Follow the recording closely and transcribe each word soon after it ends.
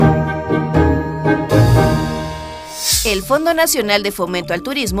El Fondo Nacional de Fomento al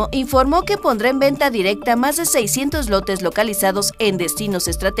Turismo informó que pondrá en venta directa más de 600 lotes localizados en destinos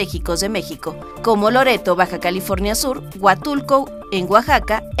estratégicos de México, como Loreto, Baja California Sur, Huatulco, en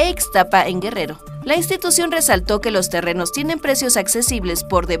Oaxaca e Ixtapa, en Guerrero. La institución resaltó que los terrenos tienen precios accesibles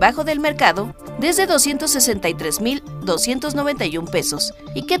por debajo del mercado, desde 263,291 pesos,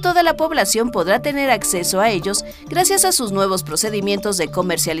 y que toda la población podrá tener acceso a ellos gracias a sus nuevos procedimientos de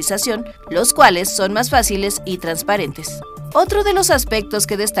comercialización, los cuales son más fáciles y transparentes. Otro de los aspectos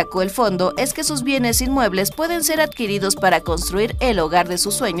que destacó el fondo es que sus bienes inmuebles pueden ser adquiridos para construir el hogar de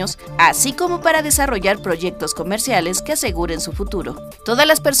sus sueños, así como para desarrollar proyectos comerciales que aseguren su futuro. Todas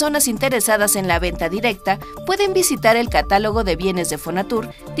las personas interesadas en la venta directa pueden visitar el catálogo de bienes de Fonatur,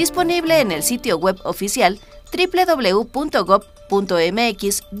 disponible en el sitio web oficial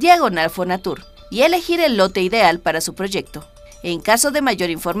www.gov.mx/Fonatur, y elegir el lote ideal para su proyecto. En caso de mayor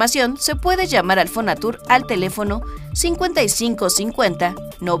información, se puede llamar al Fonatur al teléfono 5550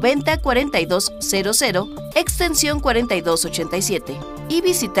 90 42 00, extensión 4287, y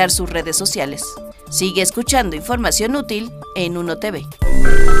visitar sus redes sociales. Sigue escuchando información útil en Uno TV.